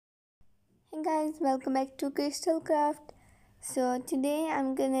guys, welcome back to Crystal Craft. So today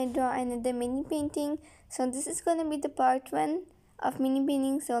I'm gonna draw another mini painting. So this is gonna be the part 1 of mini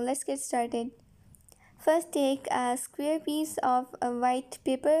painting. So let's get started. First take a square piece of a white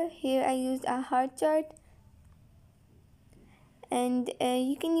paper. Here I used a heart chart, and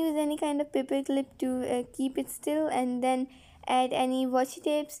you can use any kind of paper clip to keep it still, and then add any washi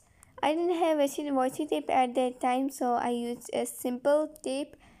tapes. I didn't have washi tape at that time, so I used a simple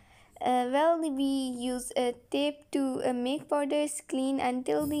tape. We use a tape to make borders clean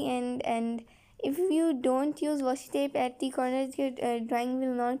until the end, and if you don't use washi tape at the corners, your drawing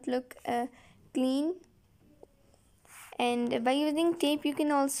will not look clean. And by using tape, you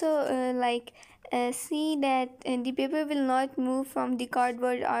can also see that the paper will not move from the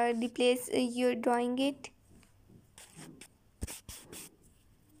cardboard or the place you're drawing it.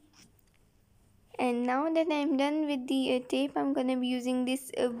 And now that I'm done with the tape, I'm gonna be using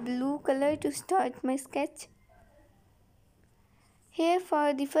this blue color to start my sketch. Here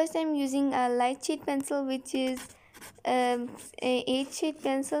for the first I'm using a light shade pencil, which is a 8 shade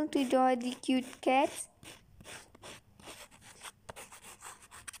pencil, to draw the cute cats.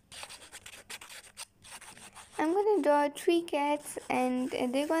 I'm gonna draw 3 cats, and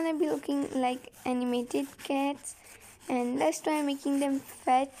they're gonna be looking like animated cats, and let's try making them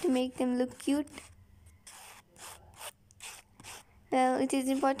fat to make them look cute. Well, it is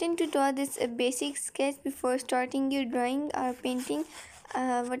important to draw this basic sketch before starting your drawing or painting,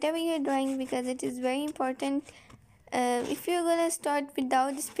 whatever you're drawing, because it is very important. If you're gonna start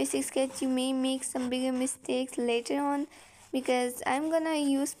without this basic sketch, you may make some bigger mistakes later on, because I'm gonna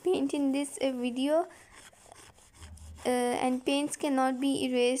use paint in this video, and paints cannot be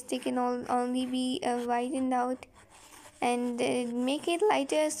erased. They can only be whitened out, and make it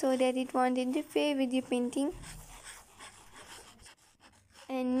lighter so that it won't interfere with your painting,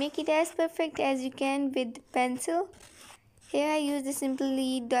 and make it as perfect as you can with pencil. Here I use the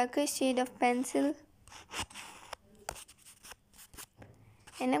simply darker shade of pencil,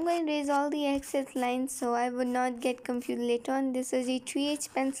 and I'm going to erase all the excess lines so I would not get confused later on. This is a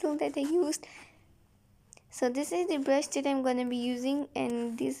 3H pencil that I used. So this is the brush that I'm going to be using,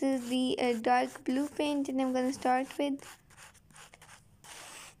 and this is the dark blue paint that I'm going to start with.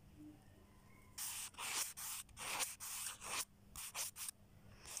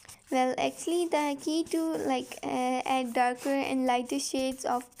 Well, actually the key to add darker and lighter shades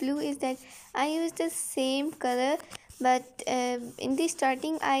of blue is that I use the same color, but in the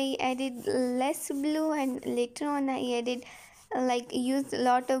starting I added less blue, and later on I added used a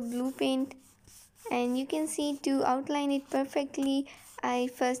lot of blue paint. And you can see, to outline it perfectly, I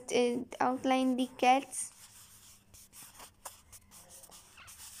first outlined the cats.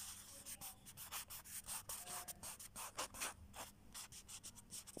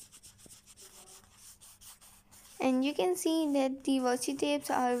 And you can see that the washi tapes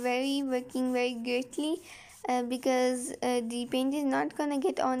are working very greatly, because the paint is not gonna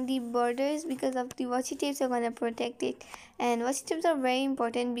get on the borders because of the washi tapes are gonna protect it. And washi tapes are very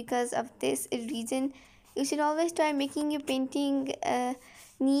important because of this reason. You should always try making your painting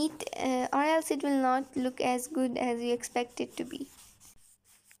neat, or else it will not look as good as you expect it to be.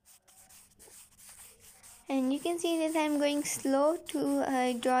 And you can see that I'm going slow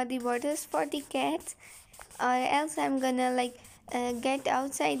to draw the borders for the cats, or else I'm gonna get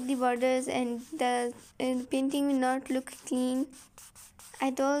outside the borders, and the painting will not look clean. I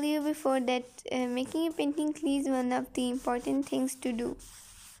told you before that making a painting clean is one of the important things to do.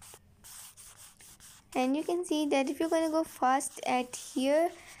 And you can see that if you're gonna go fast at here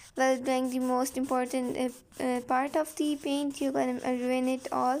while doing the most important part of the paint, you're gonna ruin it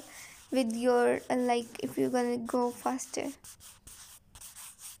all with your if you're gonna go faster.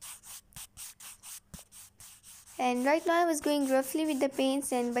 And right now I was going roughly with the paints,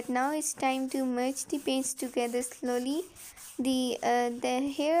 but now it's time to merge the paints together slowly. The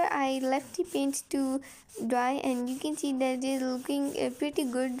here I left the paint to dry, and you can see that it is looking pretty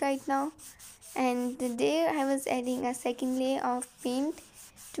good right now. And there I was adding a second layer of paint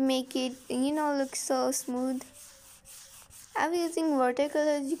to make it look so smooth. I was using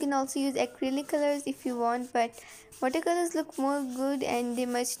watercolors. You can also use acrylic colors if you want, but watercolors look more good and they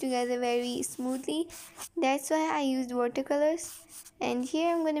merge together very smoothly. That's why I used watercolors. And here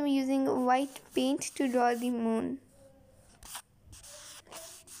I'm going to be using white paint to draw the moon.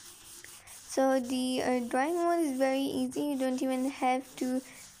 So the drawing moon is very easy. You don't even have to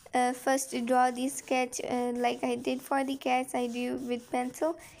first draw the sketch like I did for the cats. I do with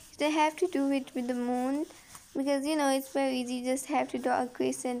pencil. You don't have to do it with the moon, because it's very easy. You just have to draw a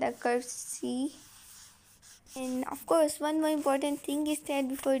crescent, a curved C. And of course, one more important thing is that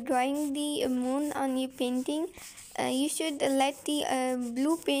before drawing the moon on your painting, you should let the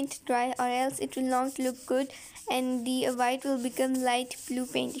blue paint dry, or else it will not look good and the white will become light blue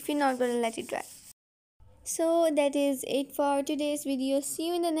paint if you're not going to let it dry. So that is it for today's video. See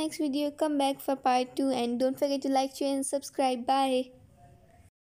you in the next video. Come back for part 2 and don't forget to like, share and subscribe. Bye.